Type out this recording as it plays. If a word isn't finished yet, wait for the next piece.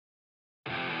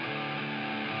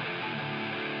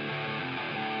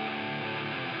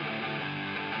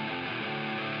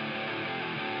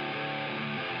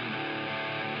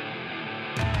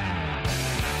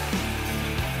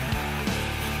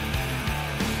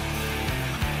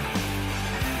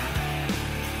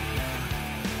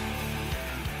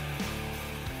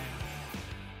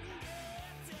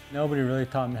Nobody really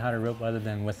taught me how to rope other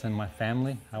than within my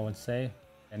family, I would say.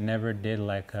 I never did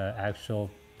like an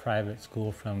actual private school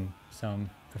from some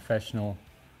professional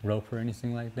rope or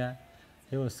anything like that.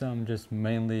 It was some just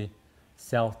mainly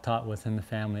self-taught within the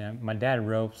family. My dad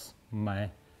ropes, my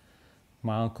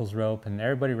uncles rope, and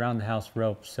everybody around the house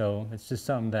ropes. So it's just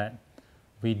something that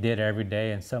we did every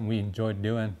day and something we enjoyed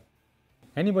doing.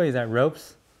 Anybody that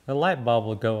ropes, the light bulb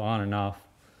will go on and off.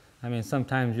 I mean,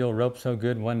 sometimes you'll rope so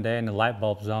good one day and the light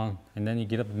bulb's on, and then you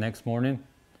get up the next morning,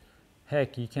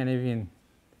 heck, you don't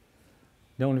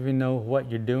even know what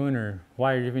you're doing or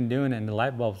why you're even doing it, and the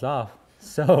light bulb's off.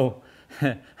 So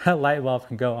that light bulb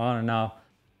can go on and off.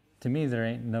 To me, there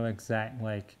ain't no exact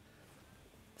like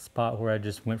spot where I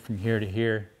just went from here to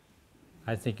here.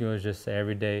 I think it was just an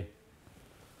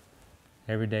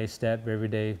everyday step,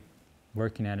 everyday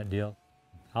working at it deal.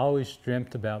 I always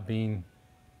dreamt about being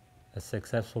a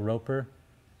successful roper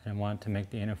and wanted to make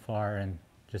the NFR and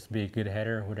just be a good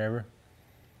header or whatever.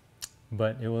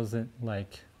 But it wasn't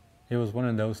like, it was one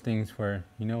of those things where,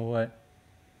 you know what,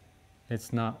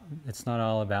 it's not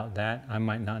all about that. I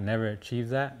might not never achieve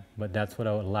that, but that's what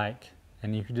I would like.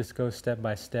 And you could just go step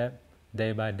by step,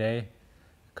 day by day,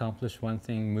 accomplish one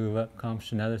thing, move up,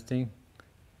 accomplish another thing.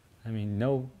 I mean,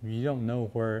 you don't know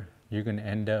where you're gonna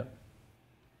end up.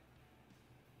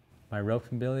 My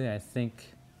roping ability, I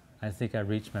think I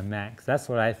reached my max. That's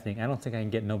what I think. I don't think I can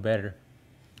get no better.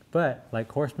 But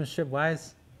like horsemanship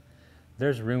wise,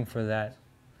 there's room for that.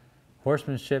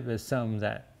 Horsemanship is something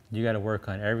that you got to work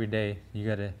on every day. You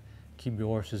got to keep your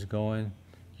horses going.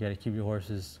 You got to keep your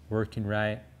horses working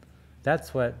right.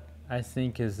 That's what I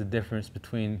think is the difference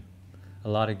between a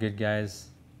lot of good guys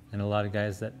and a lot of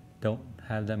guys that don't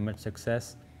have that much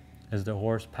success, is the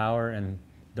horsepower and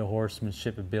the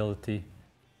horsemanship ability.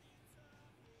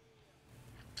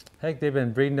 Heck, they've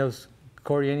been breeding those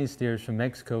Corrientes steers from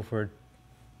Mexico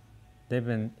they've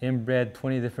been inbred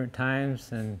 20 different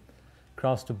times and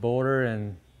crossed the border,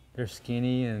 and they're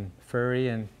skinny and furry,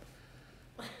 and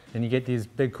you get these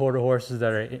big quarter horses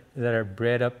that are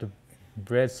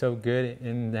bred so good in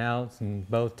and outs and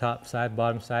both top side,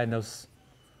 bottom side, and those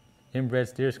inbred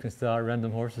steers can still outrun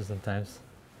them horses sometimes.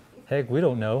 Heck, we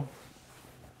don't know.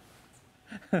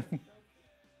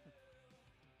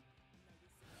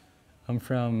 I'm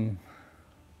from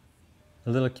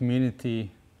a little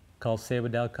community called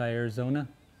Sabadellca, Arizona.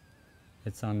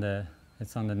 It's on the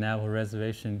Navajo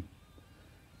reservation,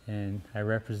 and I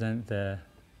represent the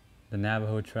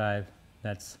Navajo tribe.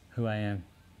 That's who I am.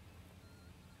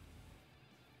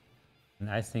 And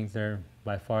I think they're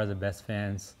by far the best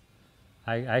fans.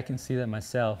 I can see that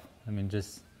myself. I mean,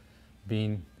 just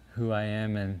being who I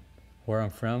am and where I'm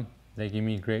from, they give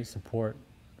me great support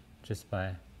just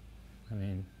by,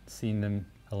 seeing them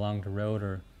along the road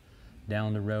or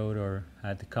down the road or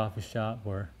at the coffee shop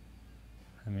or,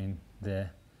 the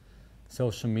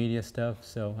social media stuff.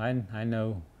 So I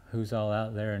know who's all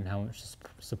out there and how much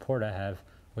support I have,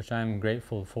 which I'm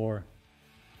grateful for.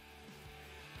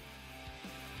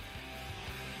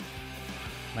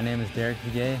 My name is Derrick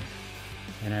Begay,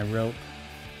 and I rope